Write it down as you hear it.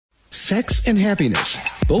Sex and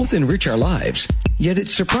happiness both enrich our lives, yet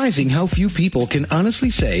it's surprising how few people can honestly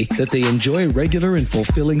say that they enjoy regular and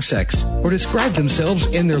fulfilling sex or describe themselves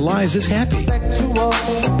and their lives as happy.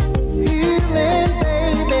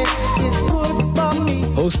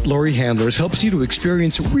 Host Laurie Handlers helps you to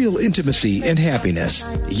experience real intimacy and happiness.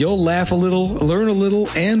 You'll laugh a little, learn a little,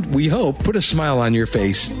 and, we hope, put a smile on your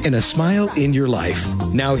face and a smile in your life.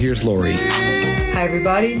 Now here's Laurie. Hi,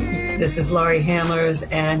 everybody. This is Laurie Handlers,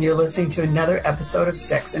 and you're listening to another episode of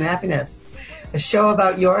Sex and Happiness, a show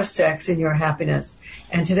about your sex and your happiness.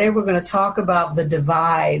 And today we're going to talk about the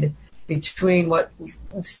divide between what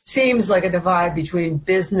seems like a divide between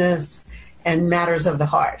business and matters of the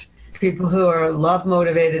heart. People who are love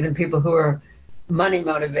motivated and people who are money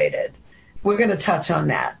motivated. We're going to touch on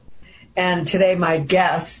that. And today my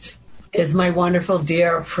guest is my wonderful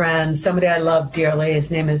dear friend, somebody I love dearly. His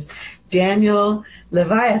name is Daniel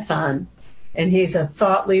Leviathan, and he's a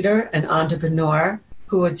thought leader and entrepreneur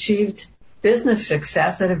who achieved business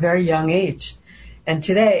success at a very young age. And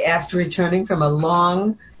today, after returning from a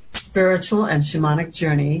long spiritual and shamanic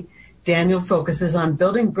journey, Daniel focuses on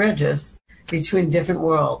building bridges between different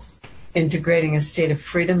worlds, integrating a state of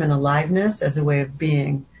freedom and aliveness as a way of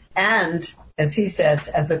being, and, as he says,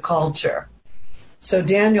 as a culture. So,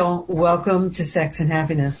 Daniel, welcome to Sex and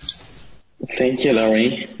Happiness. Thank you,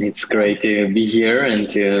 Laurie. It's great to be here and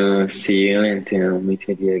to see you and to meet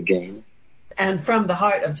with you again. And from the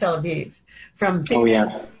heart of Tel Aviv, from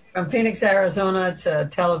Phoenix, Arizona to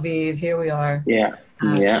Tel Aviv, here we are.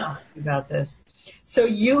 Talking about this. So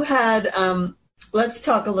you had, let's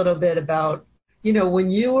talk a little bit about, when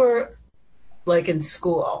you were like in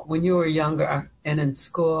school, when you were younger and in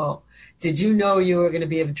school, did you know you were going to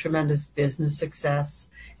be a tremendous business success?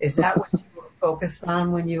 Is that what you were focused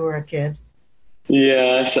on when you were a kid?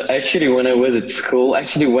 Yeah, so actually when I was at school,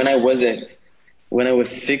 when I was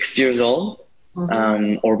 6 years old,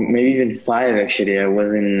 or maybe even 5 actually, I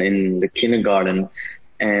was in the kindergarten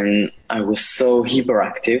and I was so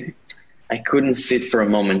hyperactive. I couldn't sit for a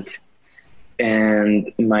moment.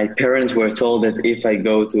 And my parents were told that if I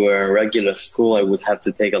go to a regular school, I would have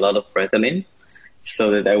to take a lot of Ritalin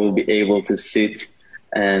so that I will be able to sit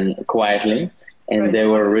and quietly. And they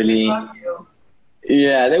were really...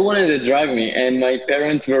 Yeah, they wanted to drive me, and my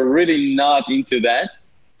parents were really not into that.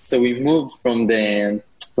 So we moved from the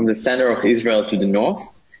center of Israel to the north,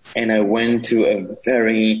 and I went to a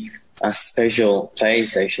very special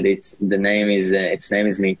place. Actually, its name is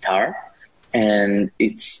Meitar, and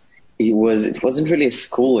it wasn't really a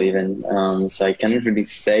school even. So I cannot really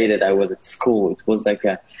say that I was at school. It was like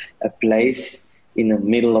a place in the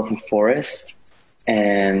middle of a forest.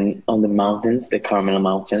 And on the mountains, the Carmel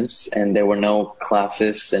Mountains, and there were no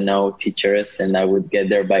classes and no teachers, and I would get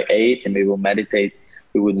there by 8 and we would meditate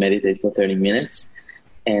for 30 minutes,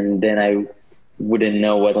 and then I wouldn't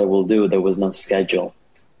know what I will do. There was no schedule,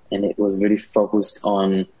 and it was really focused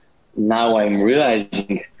on, now I'm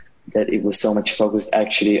realizing that it was so much focused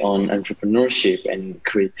actually on entrepreneurship and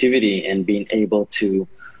creativity and being able to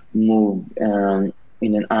move in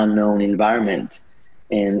an unknown environment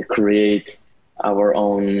and create our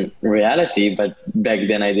own reality. But back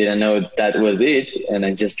then I didn't know that was it, and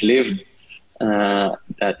I just lived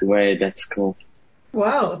that way. That's cool.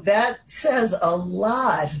 Wow, that says a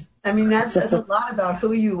lot. I mean, that says a lot about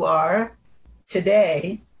who you are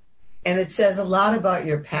today, and it says a lot about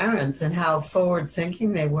your parents and how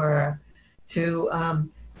forward-thinking they were to,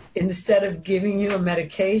 instead of giving you a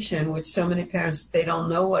medication, which so many parents, they don't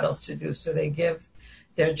know what else to do, so they give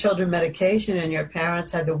their children medication, and your parents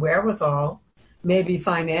had the wherewithal, maybe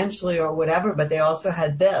financially or whatever, but they also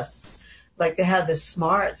had this, like they had the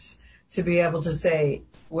smarts to be able to say,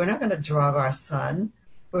 we're not going to drug our son.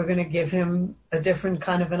 We're going to give him a different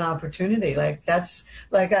kind of an opportunity. Like that's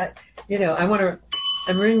like, I'm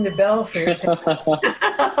ringing the bell for you.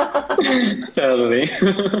 Totally.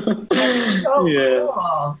 That's so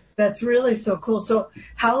cool. That's really so cool. So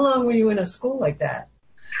how long were you in a school like that?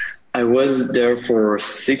 I was there for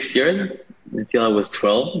 6 years. Until I was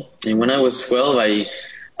 12. And when I was 12,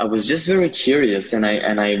 I was just very curious. And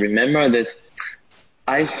I remember that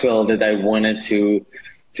I felt that I wanted to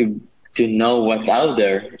know what's out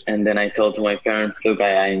there. And then I told my parents, look,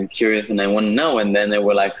 I'm curious and I want to know. And then they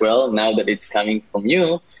were like, well, now that it's coming from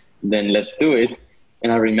you, then let's do it.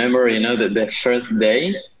 And I remember, that the first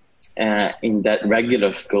day in that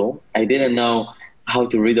regular school, I didn't know how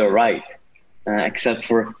to read or write, except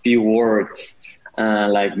for a few words.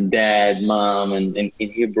 Like dad, mom, and in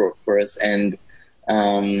Hebrew, of course, and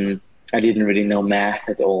I didn't really know math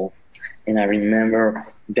at all. And I remember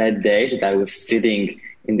that day that I was sitting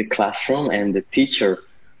in the classroom and the teacher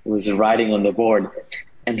was writing on the board,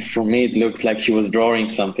 and for me it looked like she was drawing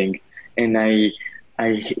something, and I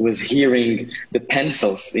was hearing the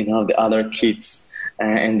pencils, you know, the other kids,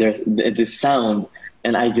 and the sound,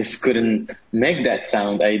 and I just couldn't make that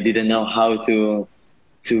sound. I didn't know how to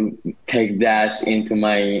take that into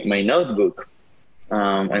my notebook,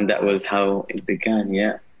 and that was how it began.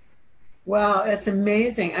 Yeah. Wow, it's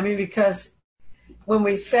amazing. I mean, because when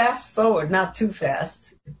we fast forward, not too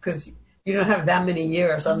fast, because you don't have that many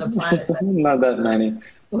years on the planet. Not that many.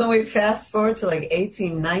 When we fast forward to like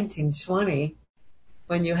 18, 19, 20,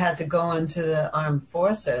 when you had to go into the armed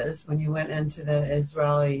forces, when you went into the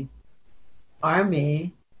Israeli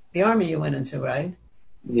army, the army you went into, right?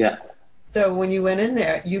 Yeah. So when you went in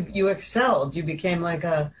there, you excelled. You became like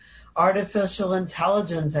a artificial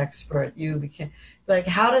intelligence expert. You became like,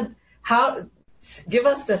 give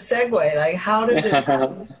us the segue. Like, how did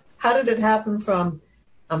it happen from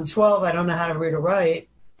I'm 12, I don't know how to read or write,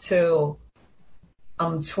 to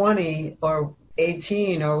I'm 20 or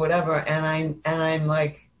 18 or whatever, and I'm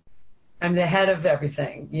like, I'm the head of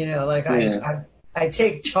everything, you know, like I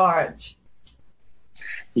take charge.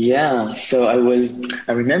 Yeah, so I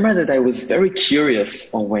remember that I was very curious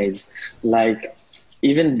always, like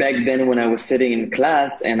even back then when I was sitting in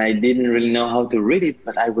class and I didn't really know how to read it,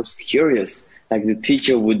 but I was curious. Like the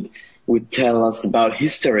teacher would tell us about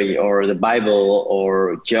history or the Bible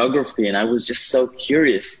or geography, and I was just so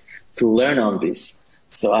curious to learn all this.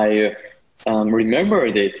 So I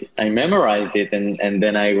remembered it, I memorized it, and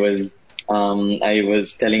then I was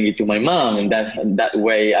telling it to my mom, and that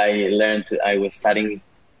way I learned. I was studying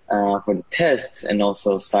for the tests and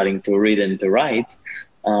also starting to read and to write.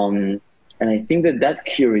 And I think that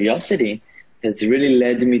curiosity has really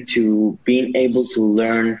led me to being able to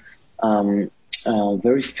learn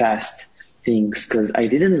very fast things, because I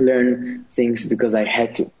didn't learn things because I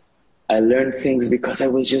had to. I learned things because I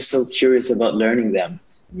was just so curious about learning them.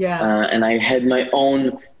 Yeah. And I had my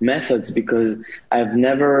own methods because I've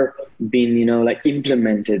never been, like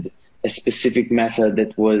implemented a specific method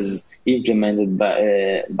that was implemented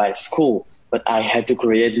by school, but I had to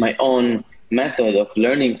create my own method of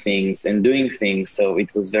learning things and doing things. So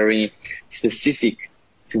it was very specific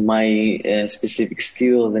to my specific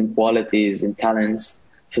skills and qualities and talents.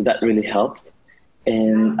 So that really helped.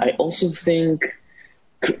 And I also think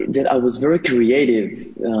that I was very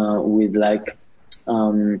creative with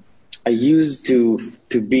I used to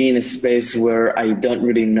be in a space where I don't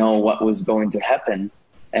really know what was going to happen.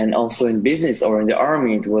 And also in business or in the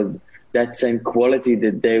army, it was that same quality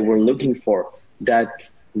that they were looking for. That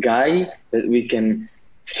guy that we can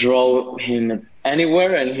throw him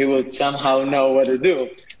anywhere and he would somehow know what to do.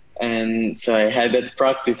 And so I had that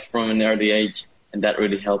practice from an early age, and that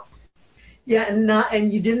really helped. Yeah,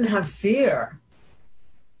 and you didn't have fear.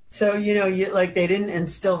 So, they didn't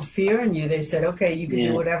instill fear in you. They said, okay, you can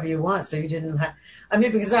do whatever you want. So you didn't have,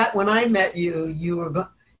 because when I met you, you were,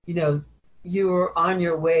 you were on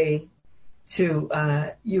your way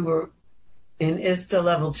to, you were in ISTA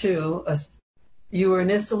level 2. You were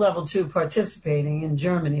in ISTA level 2 participating in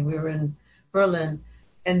Germany. We were in Berlin.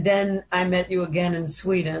 And then I met you again in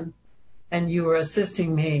Sweden, and you were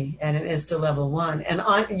assisting me at an ISTA level 1. And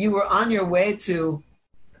you were on your way to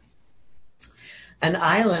an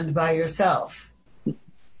island by yourself.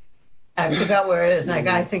 I forgot where it is. Like,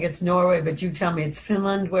 I think it's Norway, but you tell me it's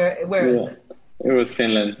Finland. Where is it? It was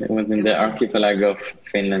Finland. It was in the archipelago of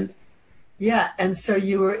Finland. Yeah, and so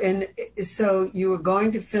you were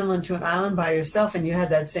going to Finland to an island by yourself, and you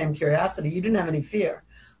had that same curiosity. You didn't have any fear.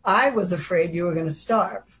 I was afraid you were going to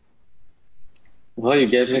starve. Well, you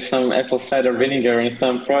gave me some apple cider vinegar and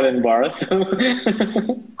some protein bars.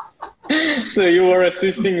 So you were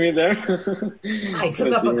assisting me there. I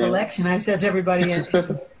took up a collection. I said to everybody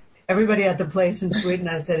at the place in Sweden,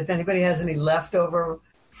 I said, if anybody has any leftover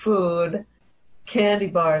food, candy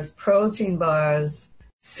bars, protein bars,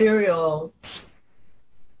 cereal,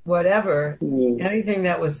 whatever, anything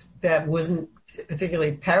that wasn't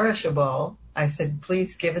particularly perishable, I said,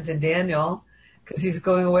 please give it to Daniel, because he's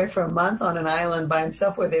going away for a month on an island by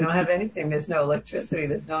himself where they don't have anything. There's no electricity.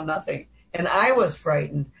 There's no nothing. And I was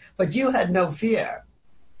frightened, but you had no fear.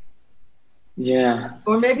 Yeah.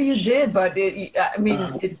 Or maybe you did, but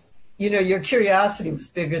your curiosity was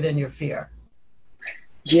bigger than your fear.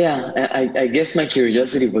 Yeah, I guess my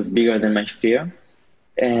curiosity was bigger than my fear.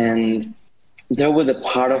 And there was a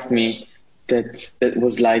part of me that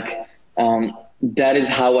was like, that is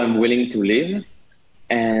how I'm willing to live.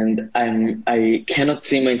 And I cannot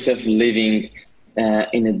see myself living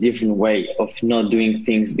in a different way of not doing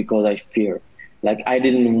things because I fear. Like, I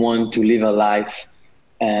didn't want to live a life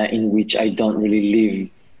in which I don't really live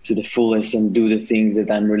to the fullest and do the things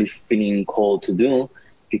that I'm really feeling called to do.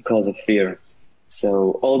 because of fear.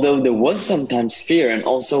 So although there was sometimes fear, and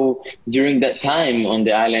also during that time on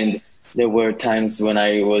the island, there were times when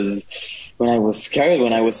I was scared,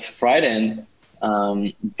 when I was frightened,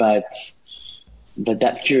 but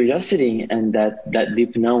that curiosity and that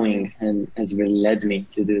deep knowing has really led me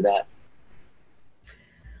to do that.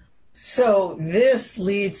 So this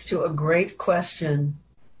leads to a great question.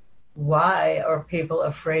 Why are people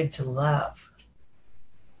afraid to love?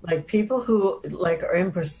 Like people who like are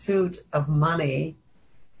in pursuit of money,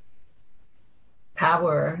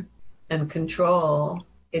 power, and control,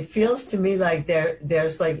 it feels to me like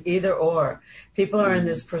there's like either or. People are in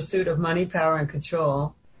this pursuit of money, power, and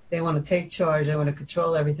control. They want to take charge. They want to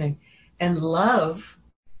control everything. And love,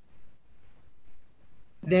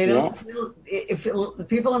 they don't feel, if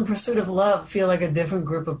people in pursuit of love feel like a different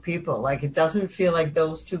group of people. Like it doesn't feel like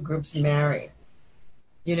those two groups marry.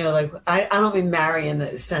 You know, like I don't mean marry in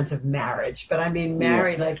the sense of marriage, but I mean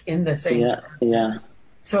marry like in the same. Yeah.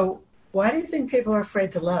 So why do you think people are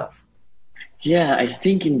afraid to love? Yeah, I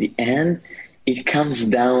think in the end, it comes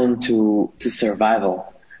down to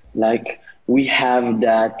survival. Like we have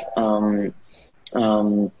that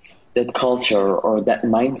that culture or that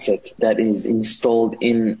mindset that is installed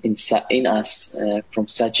in us from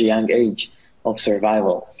such a young age of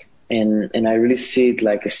survival, and I really see it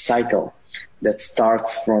like a cycle that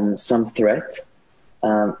starts from some threat,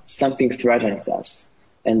 something threatens us,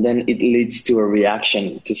 and then it leads to a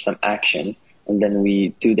reaction to some action. And then we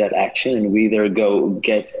do that action, and we either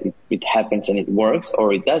it happens and it works,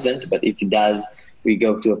 or it doesn't. But if it does, we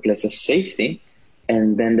go to a place of safety,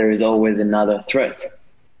 and then there is always another threat.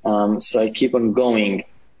 So I keep on going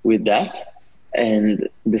with that. And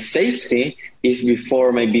the safety is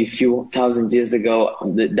before maybe a few thousand years ago,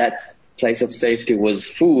 that place of safety was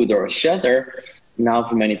food or shelter. Now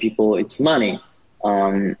for many people, it's money,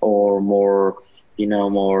 or more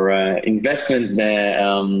investment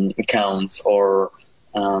accounts or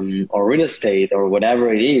real estate or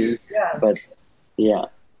whatever it is. Yeah. But yeah.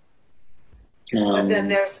 But then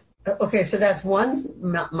there's, okay, so that's one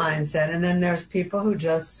mindset. And then there's people who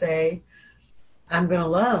just say, I'm going to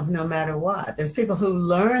love no matter what. There's people who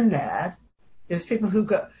learn that. There's people who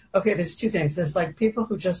go, okay, there's two things. There's like people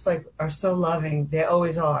who just like are so loving. They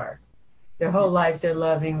always are. Their whole life they're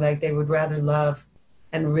loving, like they would rather love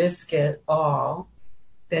and risk it all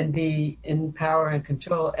than be in power and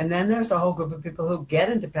control. And then there's a whole group of people who get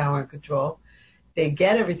into power and control. They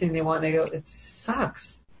get everything they want. They go, it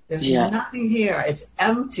sucks. There's nothing here. It's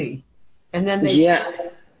empty. And then they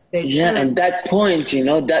turn. And that point,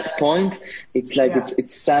 it's like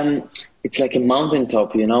it's like a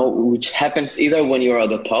mountaintop, which happens either when you're at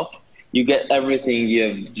the top, you get everything you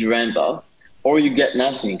have dreamt of, or you get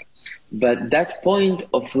nothing. But that point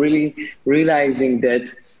of really realizing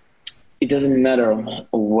that it doesn't matter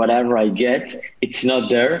whatever I get, it's not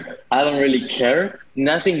there. I don't really care.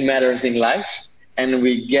 Nothing matters in life. And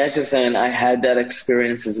we get to say, and I had that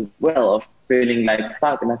experience as well of feeling like,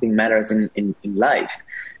 fuck, nothing matters in life.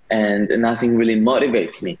 And nothing really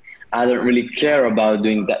motivates me. I don't really care about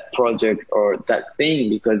doing that project or that thing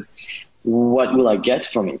because what will I get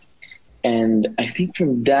from it? And I think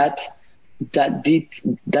from that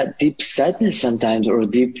deep sadness sometimes, or a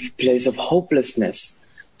deep place of hopelessness,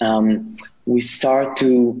 we start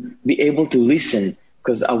to be able to listen,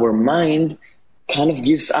 because our mind kind of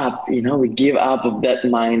gives up. We give up of that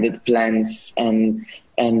mind that plans and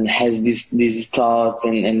has these thoughts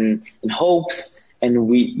and hopes, and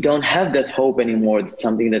we don't have that hope anymore that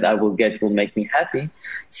something that I will get will make me happy.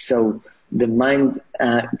 So the mind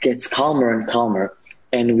gets calmer and calmer,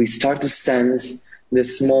 and we start to sense the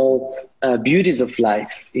small beauties of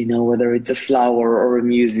life, whether it's a flower or a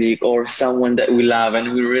music or someone that we love,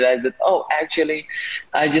 and we realize that, oh, actually,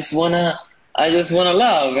 I just wanna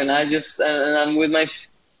love, and I'm with my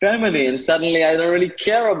family, and suddenly I don't really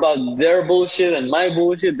care about their bullshit and my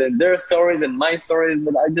bullshit and their stories and my stories,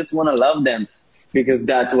 but I just want to love them because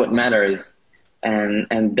that's what matters.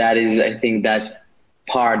 And that is, I think, that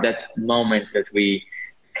moment that we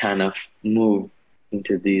kind of move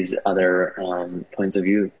into these other points of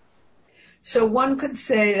view. So one could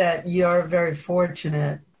say that you're very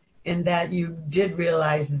fortunate in that you did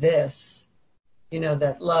realize this,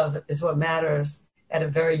 that love is what matters at a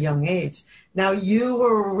very young age. Now, you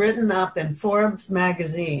were written up in Forbes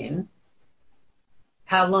magazine.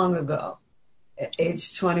 How long ago?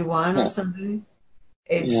 Age 21 or something?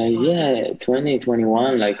 20,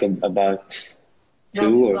 21, like about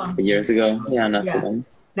 2 or 3 years ago. Yeah, not too long.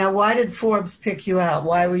 Now, why did Forbes pick you out?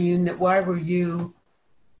 Why were you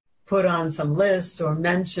put on some list or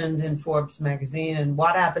mentioned in Forbes magazine, and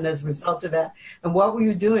what happened as a result of that? And what were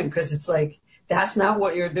you doing? Because it's like, That's not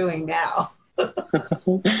what you're doing now.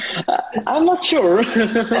 I'm not sure.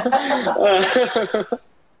 First,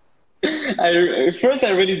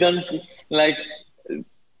 I really don't like.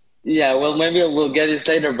 Yeah, well, maybe we'll get this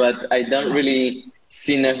later, but I don't really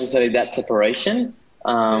see necessarily that separation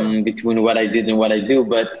between what I did and what I do.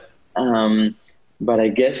 But I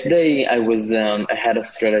guess I was I had a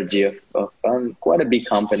strategy of quite a big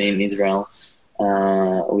company in Israel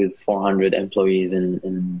with 400 employees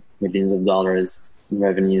and millions of dollars in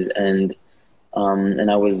revenues, and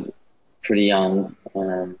I was pretty young,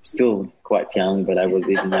 still quite young, but I was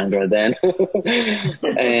even younger then.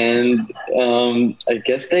 And I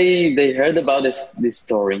guess they heard about this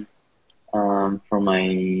story from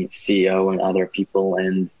my CEO and other people,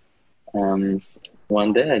 and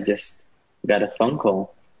one day I just got a phone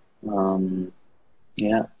call.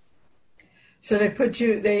 Yeah. So they put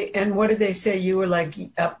you, and what did they say? You were like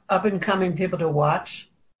up and coming people to watch?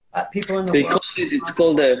 People in the world? It's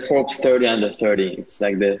called the Forbes 30 under 30. It's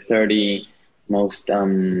like the 30 most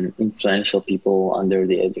influential people under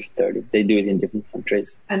the age of 30. They do it in different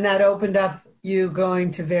countries. And that opened up you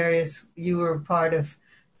going to you were part of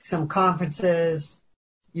some conferences.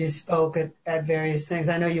 You spoke at various things.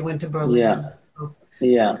 I know you went to Berlin.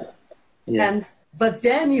 Yeah. But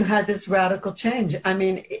then you had this radical change. I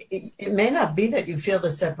mean, it may not be that you feel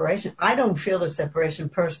the separation. I don't feel the separation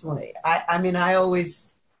personally. I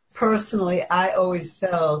always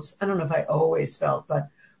felt, I don't know if I always felt, but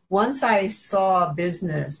once I saw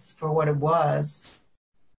business for what it was,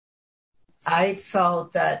 I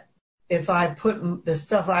felt that if I put the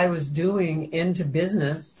stuff I was doing into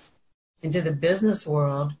business, into the business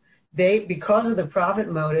world, because of the profit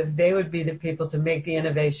motive, they would be the people to make the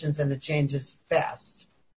innovations and the changes fast.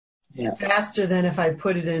 Yeah. Faster than if I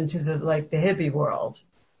put it into the hippie world.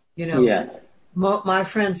 My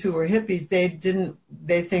friends who were hippies, they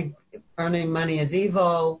think earning money is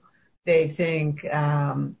evil. They think, they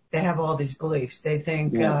have all these beliefs. They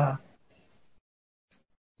think,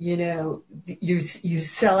 you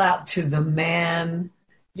sell out to the man.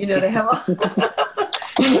 They have all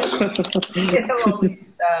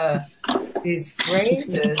these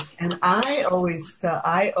phrases, and I always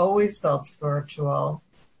felt spiritual.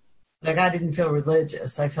 Like, I didn't feel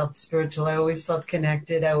religious. I felt spiritual. I always felt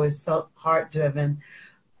connected. I always felt heart-driven.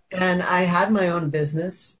 And I had my own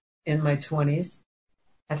business in my 20s.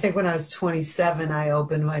 I think when I was 27, I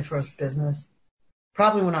opened my first business.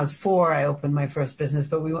 Probably when I was 4, I opened my first business,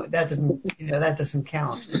 but that doesn't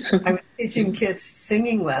count. I was teaching kids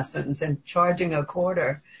singing lessons and charging a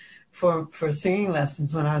quarter for singing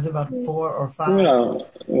lessons when I was about 4 or 5.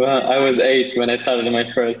 Well, I was 8 when I started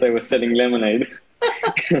my first. I was selling lemonade.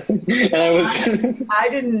 And I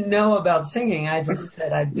didn't know about singing. I just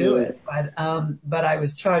said I'd do it, but I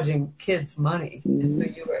was charging kids money, and so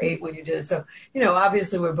you were 8 when you did it. So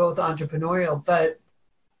obviously we're both entrepreneurial. But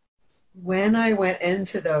when I went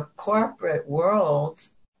into the corporate world,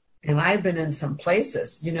 and I've been in some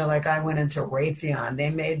places, like I went into Raytheon.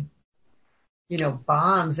 They made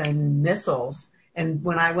bombs and missiles. And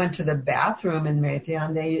when I went to the bathroom in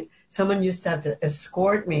Raytheon, someone used to have to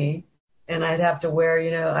escort me. And I'd have to wear,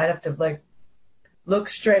 I'd have to look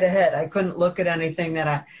straight ahead. I couldn't look at anything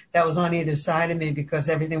that was on either side of me because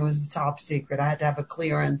everything was top secret. I had to have a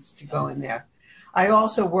clearance to go in there. I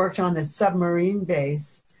also worked on the submarine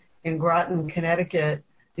base in Groton, Connecticut,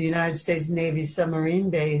 the United States Navy submarine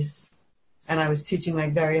base. And I was teaching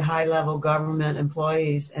very high level government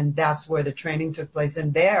employees. And that's where the training took place.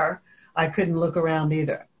 And there I couldn't look around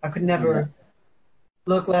either. I could never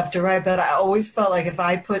look left or right, but I always felt like if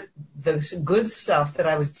I put the good stuff that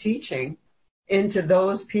I was teaching into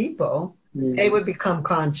those people, they would become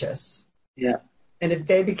conscious. Yeah. And if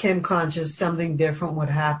they became conscious, something different would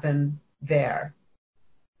happen there.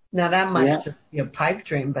 Now that might just be a pipe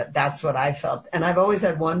dream, but that's what I felt. And I've always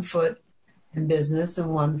had one foot in business and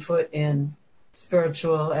one foot in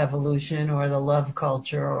spiritual evolution or the love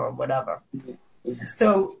culture or whatever. Yeah.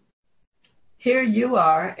 So here you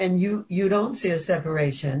are, and you don't see a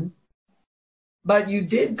separation, but you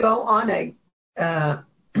did go on a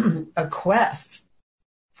quest.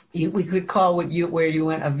 We could call where you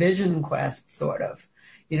went a vision quest, sort of.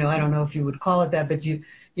 I don't know if you would call it that, but you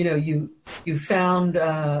found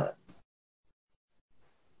a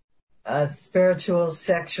spiritual,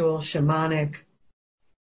 sexual, shamanic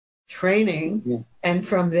training, and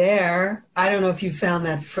from there, I don't know if you found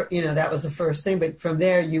that that was the first thing, but from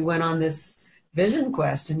there you went on this vision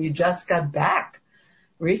quest, and you just got back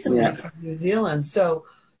recently from New Zealand. So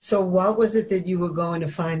what was it that you were going to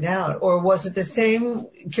find out? Or was it the same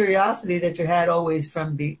curiosity that you had always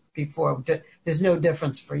from before? There's no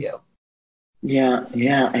difference for you?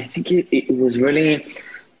 Yeah. I think it was really,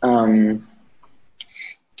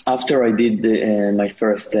 after I did my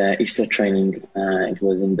first ISA training, it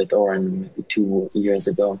was in Betoren maybe 2 years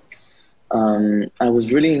ago. I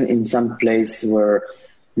was really in some place where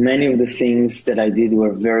many of the things that I did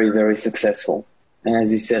were very, very successful. And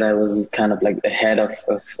as you said, I was kind of like ahead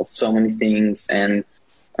of so many things, and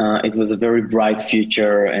it was a very bright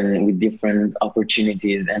future and with different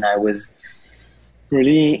opportunities. And I was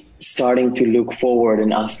really starting to look forward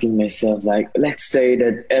and asking myself, like, let's say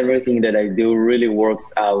that everything that I do really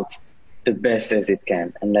works out the best as it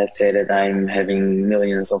can. And let's say that I'm having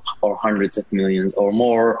millions or hundreds of millions or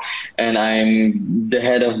more, and I'm the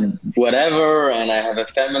head of whatever, and I have a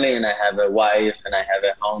family, and I have a wife, and I have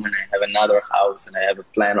a home, and I have another house, and I have a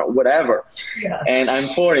plan or whatever. Yeah. And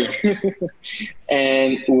I'm 40.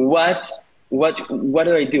 And what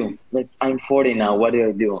do I do? Like, I'm 40 now. What do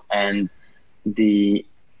I do? And and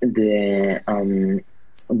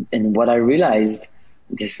what I realized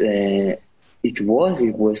it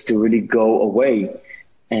was to really go away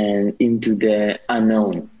and into the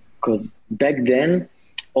unknown. Because back then,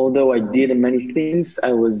 although I did many things,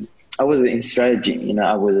 I was in strategy.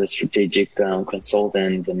 I was a strategic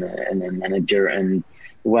consultant and a manager, and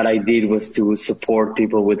what I did was to support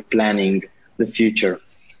people with planning the future.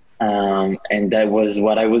 And that was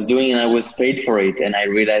what I was doing, and I was paid for it. And I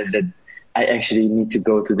realized that I actually need to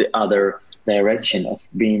go to the other direction of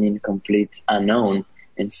being in complete unknown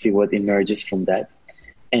and see what emerges from that.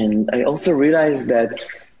 And I also realized that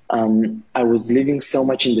I was living so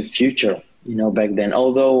much in the future, back then.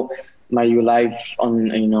 Although my life on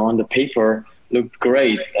the paper looked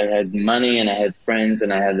great. I had money and I had friends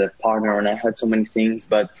and I had a partner and I had so many things,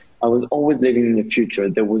 but I was always living in the future.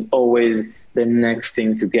 There was always the next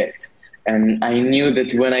thing to get. And I knew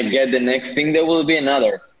that when I get the next thing, there will be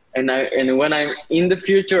another. And when I'm in the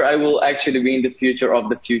future, I will actually be in the future of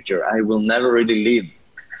the future. I will never really live.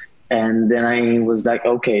 And then I was like,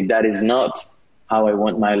 okay, that is not how I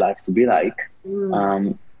want my life to be like.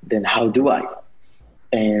 Then how do I?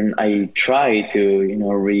 And I try to,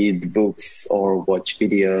 read books or watch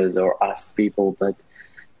videos or ask people, but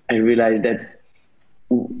I realized that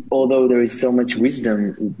although there is so much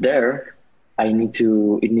wisdom there, it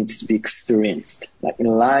needs to be experienced. Like,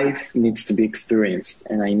 life needs to be experienced,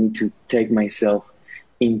 and I need to take myself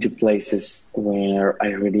into places where I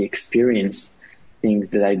really experience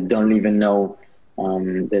things that I don't even know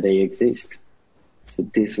that they exist. So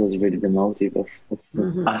this was really the motive of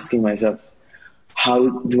asking myself, how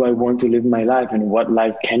do I want to live my life and what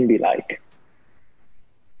life can be like?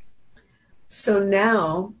 So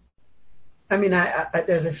now, I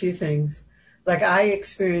there's a few things. Like, I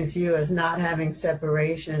experience you as not having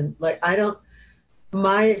separation. Like,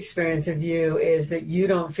 my experience of you is that you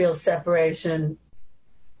don't feel separation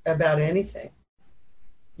about anything.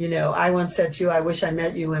 I once said to you, I wish I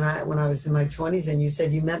met you when I was in my 20s, and you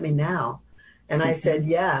said, you met me now. And I said,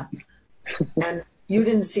 yeah. And you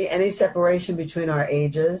didn't see any separation between our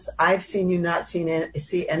ages. I've seen you not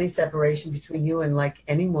see any separation between you and like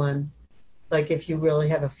anyone, like if you really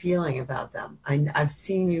have a feeling about them. I've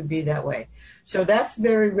seen you be that way. So that's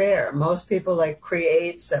very rare. Most people like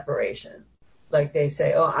create separation. Like they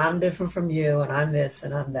say, oh, I'm different from you and I'm this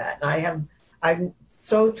and I'm that. And I've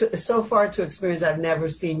so far to experience, I've never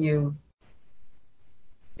seen you,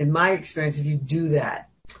 in my experience, if you do that.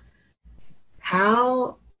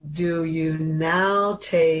 How do you now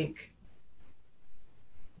take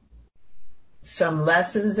some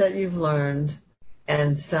lessons that you've learned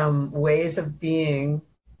and some ways of being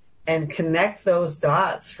and connect those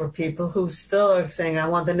dots for people who still are saying, I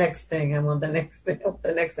want the next thing, I want the next thing, I want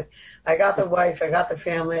the next thing. I got the wife, I got the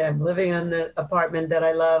family, I'm living in the apartment that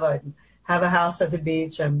I love, I have a house at the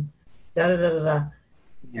beach, I'm da-da-da-da-da.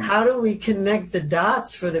 Yeah. How do we connect the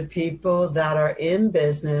dots for the people that are in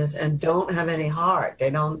business and don't have any heart? They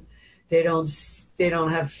don't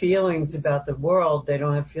have feelings about the world. They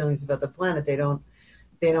don't have feelings about the planet. They don't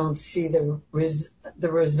see the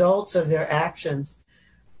results of their actions.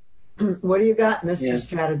 What do you got, Mr.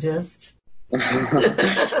 Strategist?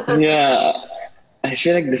 Yeah, I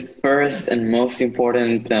feel like the first and most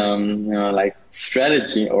important, like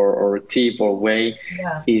strategy or tip or way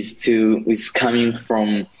is coming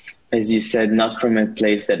from, as you said, not from a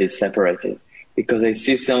place that is separated. Because I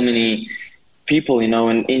see so many people, and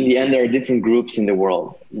in the end there are different groups in the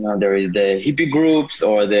world. There is the hippie groups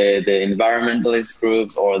or the environmentalist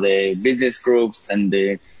groups or the business groups and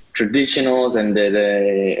the traditionals and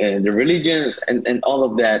the religions and all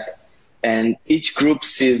of that. And each group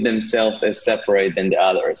sees themselves as separate than the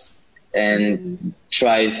others and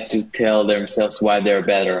tries to tell themselves why they're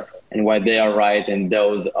better and why they are right and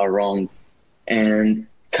those are wrong. and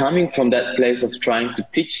coming from that place of trying to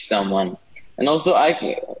teach someone. And also I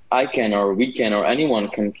can, or we can, or anyone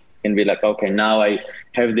can be like, okay, now I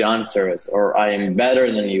have the answers, or I am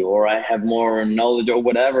better than you, or I have more knowledge or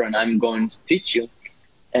whatever, and I'm going to teach you.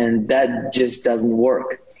 And that just doesn't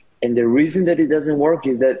work. And the reason that it doesn't work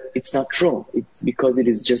is that it's not true. It's because it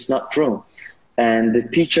is just not true. And the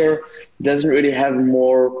teacher doesn't really have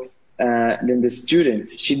more than the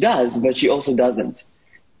student. She does, but she also doesn't.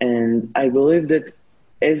 And I believe that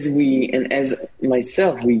as we, and as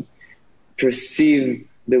myself, we perceive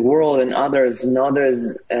the world and others not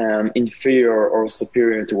as inferior or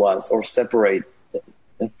superior to us or separate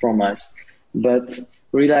from us, but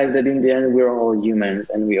realize that in the end we're all humans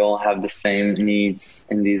and we all have the same needs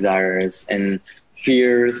and desires and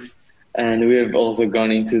fears. And we have also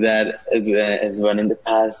gone into that as well in the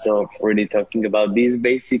past, so already talking about these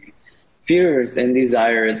basic fears and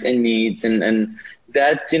desires and needs and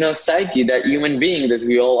that, psyche, that human being that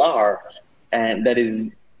we all are. And that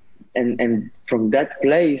is, and from that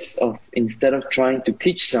place of, instead of trying to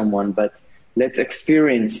teach someone, but let's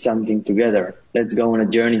experience something together. Let's go on a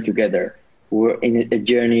journey together. We're in a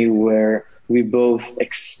journey where we both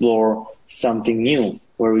explore something new,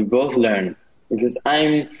 where we both learn. Because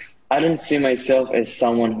I don't see myself as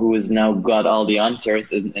someone who has now got all the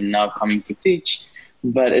answers and now coming to teach,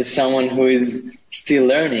 but as someone who is still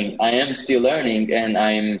learning. I am still learning, and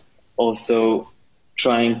I'm also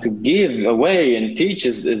trying to give away and teach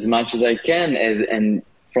as much as I can, and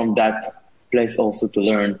from that place also to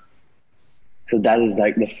learn. So that is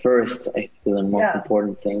like the first, I feel, and most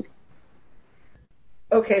important thing.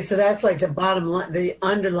 Okay, so that's like the bottom line. The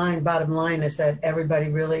underlying bottom line is that everybody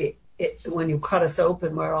really, when you cut us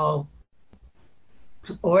open, we're all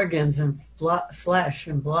organs and flesh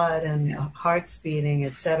and blood and hearts beating,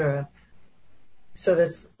 etc. So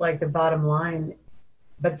that's like the bottom line.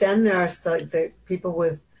 But then there are the people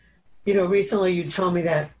with, recently you told me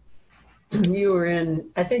that you were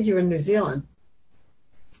I think you were in New Zealand,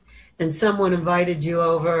 and someone invited you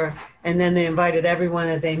over, and then they invited everyone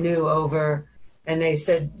that they knew over. And they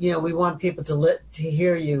said, we want people to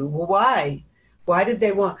hear you. Well, why? Why did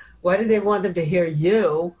they want them to hear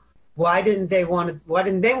you? Why didn't they want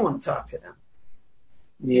to talk to them?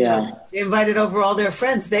 Yeah. They invited over all their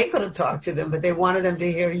friends. They could have talked to them, but they wanted them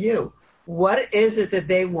to hear you. What is it that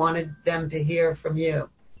they wanted them to hear from you?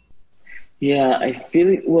 Yeah, I feel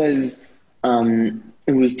it was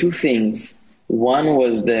two things. One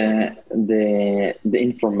was the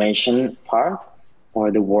information part, or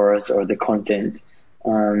the words or the content,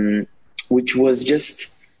 which was just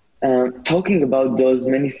talking about those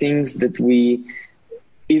many things that we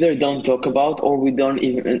either don't talk about or we don't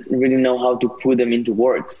even really know how to put them into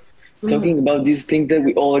words. Mm-hmm. Talking about these things that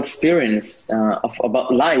we all experience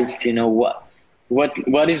about life,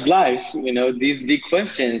 what is life? These big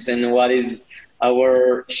questions, and what is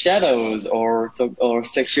our shadows or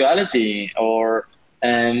sexuality or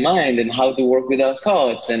mind, and how to work with our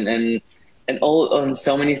thoughts and all on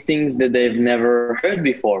so many things that they've never heard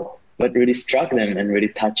before, but really struck them and really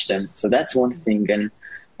touched them. So that's one thing. And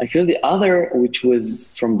I feel the other, which was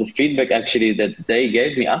from the feedback actually that they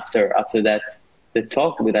gave me after that, the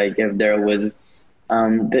talk that I gave there was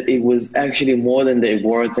that it was actually more than the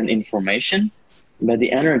words and information, but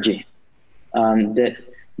the energy, that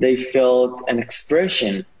they felt an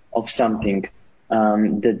expression of something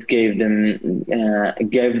that gave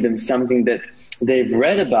them something that they've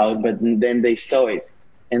read about, but then they saw it.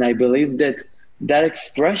 And I believe that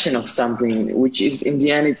expression of something, which is in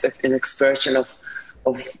the end, it's an expression of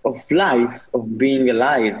life, of being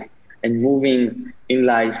alive and moving in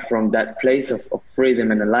life from that place of freedom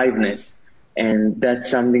and aliveness. And that's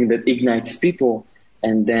something that ignites people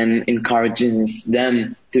and then encourages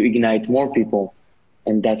them to ignite more people.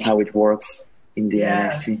 And that's how it works in the end, I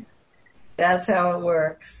see. That's how it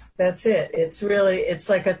works. That's it. It's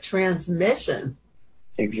like a transmission.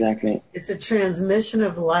 Exactly. It's a transmission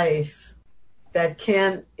of life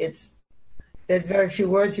there's very few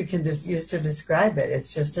words you can just use to describe it.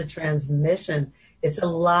 It's just a transmission. It's a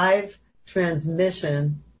live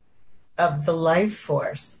transmission of the life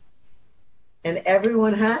force. And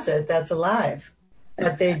everyone has it that's alive.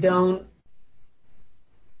 But they don't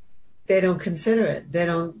consider it. They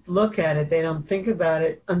don't look at it. They don't think about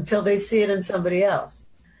it until they see it in somebody else.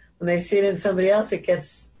 When they see it in somebody else, it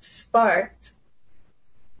gets sparked.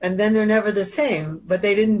 And then they're never the same. But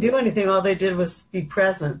they didn't do anything. All they did was be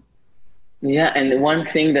present. Yeah, and one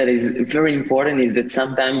thing that is very important is that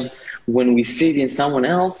sometimes when we see it in someone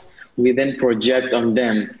else, we then project on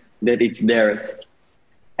them that it's theirs.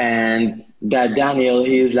 And that Daniel,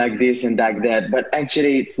 he is like this and like that. But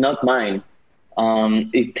actually, it's not mine.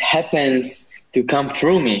 It happens to come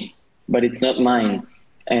through me, but it's not mine.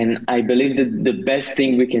 And I believe that the best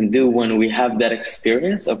thing we can do when we have that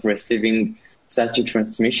experience of receiving such a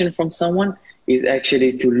transmission from someone is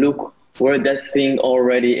actually to look where that thing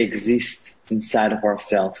already exists inside of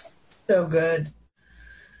ourselves. So good.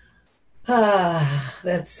 Ah,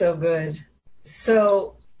 that's so good.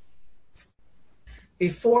 So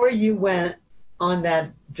before you went on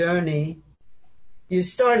that journey, you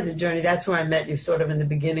started the journey. That's where I met you, sort of in the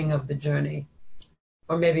beginning of the journey,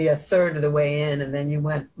 or maybe a third of the way in, and then you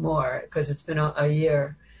went more because it's been a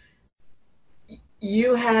year.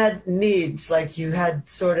 You had needs, like you had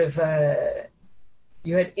sort of,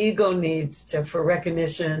 you had ego needs for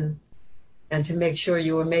recognition and to make sure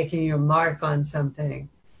you were making your mark on something.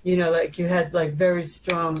 You know, like you had like very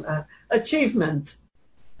strong achievement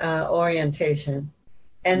orientation.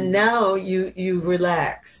 And now you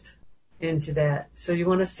relaxed into that. So you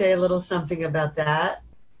want to say a little something about that?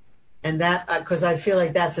 And that, because I feel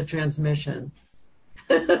like that's a transmission.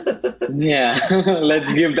 Yeah,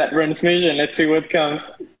 let's give that transmission. Let's see what comes.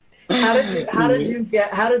 How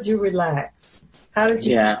did you relax? How did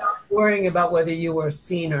you stop worrying about whether you were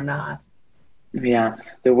seen or not? Yeah,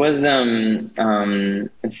 there was a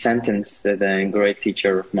sentence that a great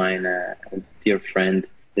teacher of mine, a dear friend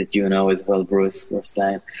that you know as well, Bruce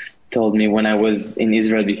Stein, told me when I was in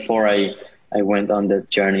Israel before I went on that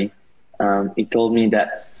journey. He told me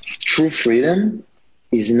that true freedom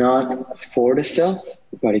is not for the self,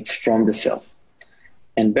 but it's from the self.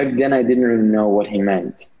 And back then I didn't really know what he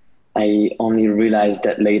meant. I only realized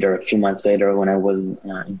that later, a few months later, when I was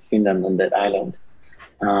in Finland on that island,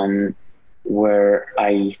 where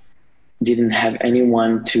I didn't have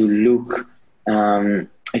anyone to look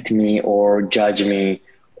at me or judge me,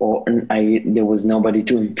 or there was nobody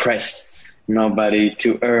to impress, nobody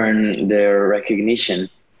to earn their recognition.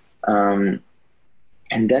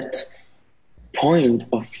 And that point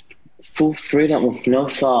of full freedom, of no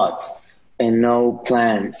thoughts and no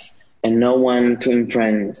plans and no one to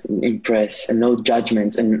impress and no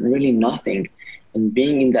judgments and really nothing. And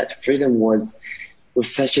being in that freedom was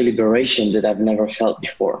such a liberation that I've never felt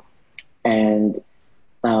before. And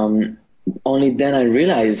only then I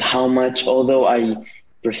realized how much, although I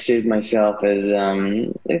perceived myself as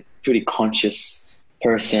a pretty conscious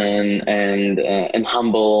person and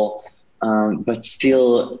humble, but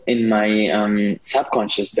still in my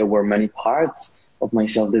subconscious there were many parts of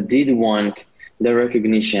myself that did want the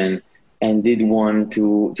recognition and did want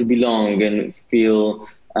to belong and feel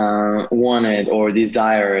wanted or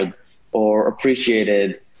desired or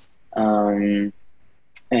appreciated. And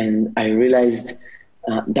I realized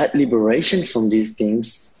that liberation from these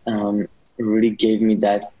things really gave me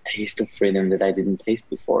that taste of freedom that I didn't taste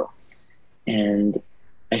before. And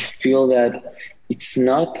I feel that it's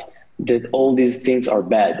not that all these things are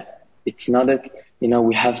bad. It's not that,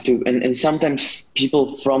 we have to, and sometimes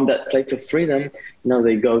people from that place of freedom,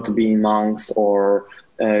 they go to be monks or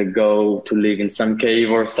go to live in some cave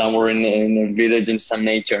or somewhere in a village in some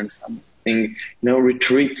nature and something,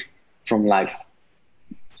 retreat from life.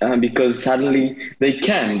 Because suddenly they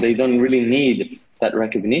don't really need that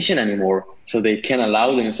recognition anymore. So they can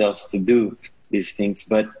allow themselves to do these things.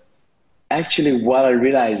 But actually what I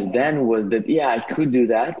realized then was that, I could do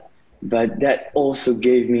that, but that also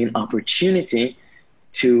gave me an opportunity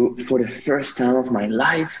to, for the first time of my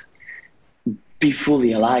life, be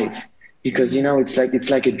fully alive. Because, it's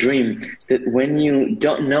like a dream that when you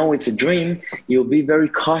don't know it's a dream, you'll be very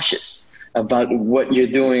cautious about what you're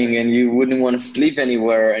doing and you wouldn't want to sleep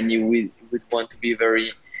anywhere and you would want to be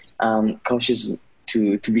very cautious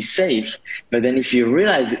to be safe. But then if you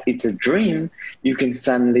realize it's a dream, you can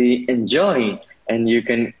suddenly enjoy and you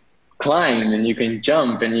can climb and you can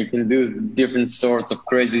jump and you can do different sorts of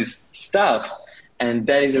crazy stuff. And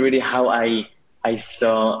that is really how I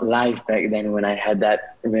saw life back then when I had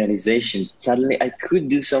that realization. Suddenly I could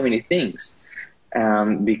do so many things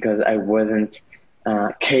because I wasn't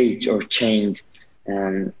caged or chained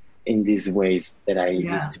in these ways that I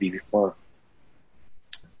used to be before.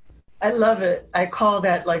 I love it. I call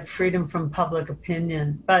that like freedom from public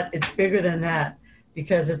opinion, but it's bigger than that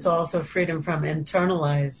because it's also freedom from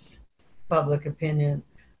internalized public opinion.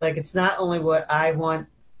 Like it's not only what I want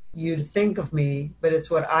you to think of me, but it's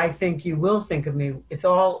what I think you will think of me. It's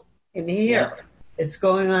all in here. Yeah. It's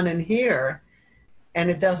going on in here. And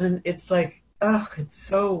it's like, it's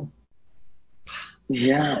so...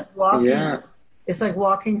 Yeah. It's like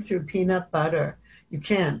walking through peanut butter. You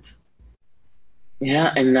can't.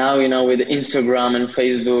 Yeah, and now, with Instagram and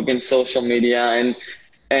Facebook and social media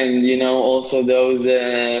and also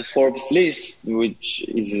those Forbes lists, which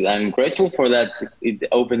is, I'm grateful for that. It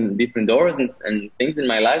opened different doors and things in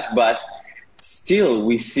my life, but still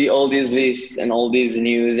we see all these lists and all these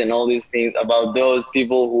news and all these things about those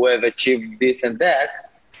people who have achieved this and that.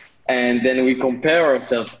 And then we compare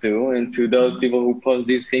ourselves to those people who post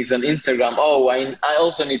these things on Instagram. Oh, I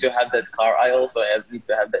also need to have that car. I also need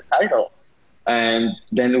to have that title. And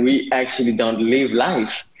then we actually don't live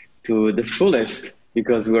life to the fullest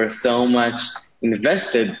because we're so much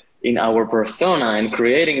invested in our persona and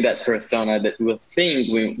creating that persona that we'll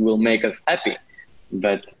think will make us happy.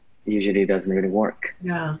 But usually it doesn't really work.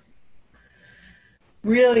 Yeah.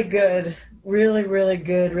 Really good. Really, really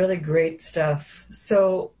good. Really great stuff.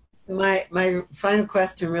 So my final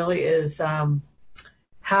question really is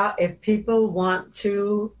how, if people want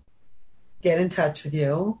to get in touch with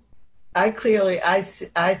you, I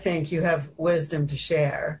think you have wisdom to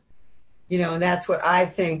share, and that's what I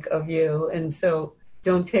think of you. And so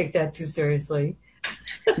don't take that too seriously.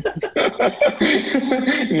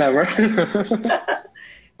 Never.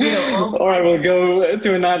 Or I will go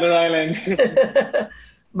to another island.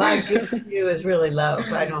 My gift to you is really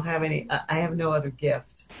love. I have no other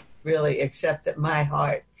gift, really, except that my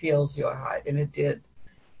heart feels your heart. And it did,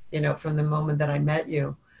 from the moment that I met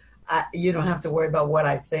you. You don't have to worry about what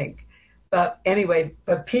I think. But anyway,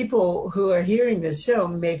 people who are hearing this show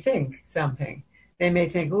may think something. They may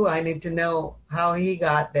think, oh, I need to know how he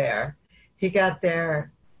got there. He got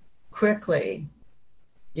there quickly.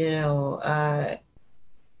 Maybe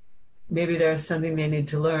there's something they need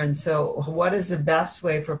to learn. So what is the best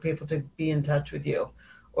way for people to be in touch with you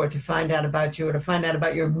or to find out about you or to find out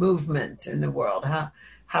about your movement in the world?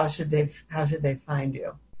 How should they find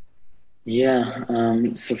you? Yeah.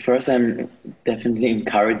 So first, I'm definitely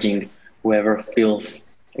encouraging whoever feels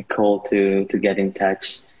a call to get in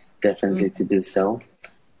touch, definitely to do so.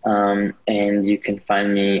 And you can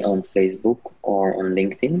find me on Facebook or on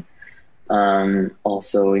LinkedIn.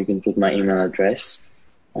 Also, you can put my email address,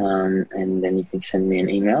 and then you can send me an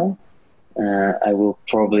email. I will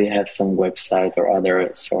probably have some website or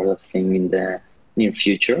other sort of thing in the near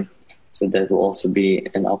future, so that will also be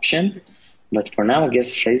an option. But for now, I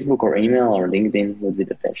guess Facebook or email or LinkedIn would be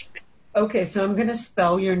the best. Okay, so I'm going to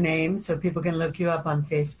spell your name so people can look you up on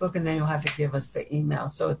Facebook, and then you'll have to give us the email.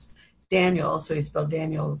 So it's Daniel, so you spell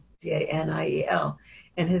Daniel, Daniel.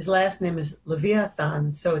 And his last name is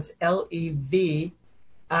Leviathan, so it's Leviathan.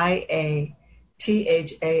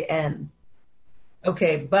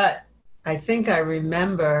 Okay, but I think I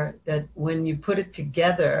remember that when you put it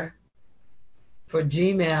together for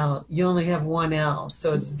Gmail, you only have one L.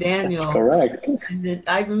 So it's Daniel. That's correct. And then,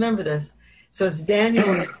 I remember this. So it's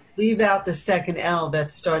Daniel, leave out the second L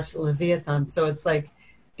that starts Leviathan. So it's like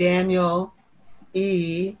Daniel,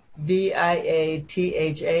 EVIATHAN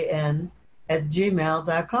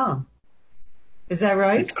 @gmail.com. Is that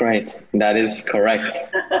right? That's great. That is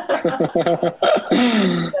correct.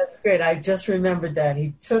 That's great. I just remembered that.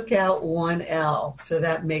 He took out one L, so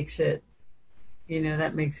that makes it,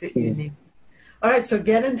 unique. All right, so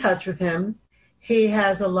get in touch with him. He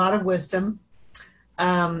has a lot of wisdom.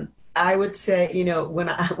 I would say, when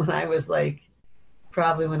I was like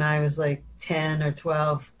 10 or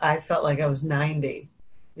 12, I felt like I was 90.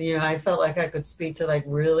 I felt like I could speak to like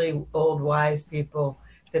really old, wise people,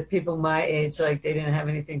 that people my age, like they didn't have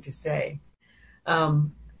anything to say.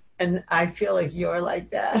 And I feel like you're like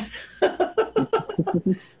that.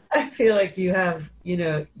 I feel like you have,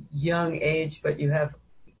 young age, but you have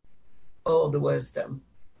old wisdom.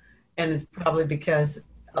 And it's probably because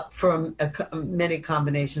from many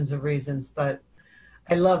combinations of reasons, but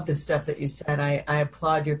I love the stuff that you said. I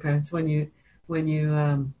applaud your parents. When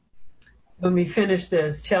we finish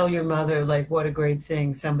this, tell your mother like what a great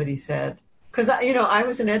thing somebody said. Because I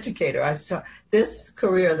was an educator. This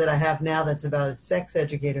career that I have now, that's about a sex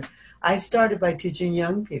educator. I started by teaching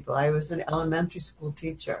young people. I was an elementary school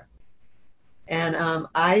teacher, and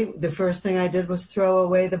the first thing I did was throw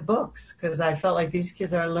away the books because I felt like these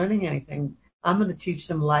kids aren't learning anything. I'm going to teach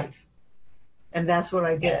them life, and that's what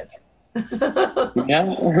I did.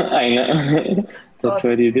 Yeah, I know. That's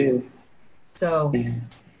what you did. So. Yeah.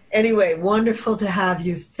 Anyway, wonderful to have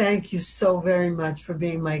you. Thank you so very much for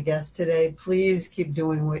being my guest today. Please keep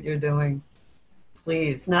doing what you're doing.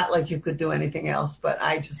 Please. Not like you could do anything else, but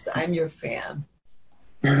I'm your fan.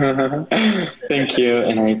 Thank you,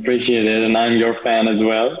 and I appreciate it, and I'm your fan as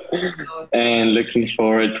well. And looking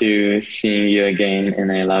forward to seeing you again,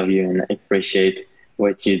 and I love you, and I appreciate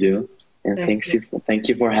what you do. And thank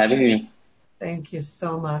you for having me. Thank you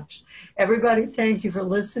so much. Everybody, thank you for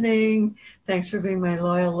listening. Thanks for being my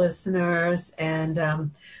loyal listeners.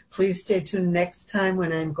 And please stay tuned next time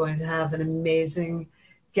when I'm going to have an amazing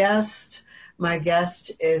guest. My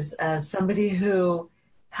guest is somebody who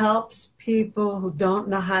helps people who don't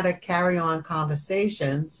know how to carry on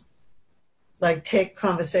conversations, like take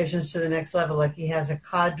conversations to the next level. Like he has a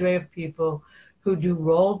cadre of people who do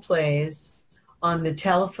role plays on the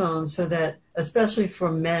telephone so that, especially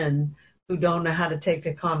for men who don't know how to take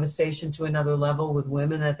the conversation to another level with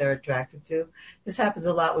women that they're attracted to. This happens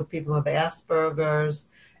a lot with people who have Asperger's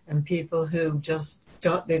and people who just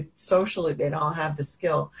socially, they don't have the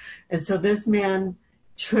skill. And so this man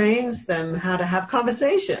trains them how to have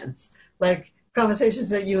conversations, like conversations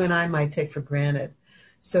that you and I might take for granted.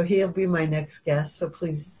 So he'll be my next guest. So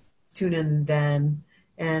please tune in then.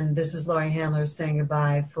 And this is Laurie Handler saying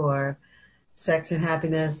goodbye for Sex and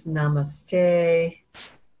Happiness. Namaste.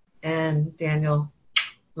 And Daniel,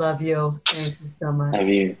 love you. Thank you so much. Love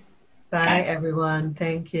you. Bye, everyone.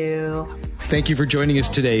 Thank you. Thank you for joining us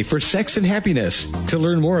today for Sex and Happiness. To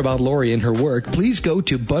learn more about Laurie and her work, please go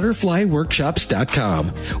to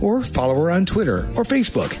butterflyworkshops.com or follow her on Twitter or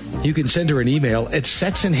Facebook. You can send her an email at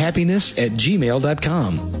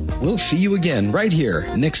sexandhappiness@gmail.com. We'll see you again right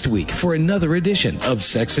here next week for another edition of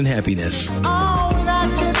Sex and Happiness.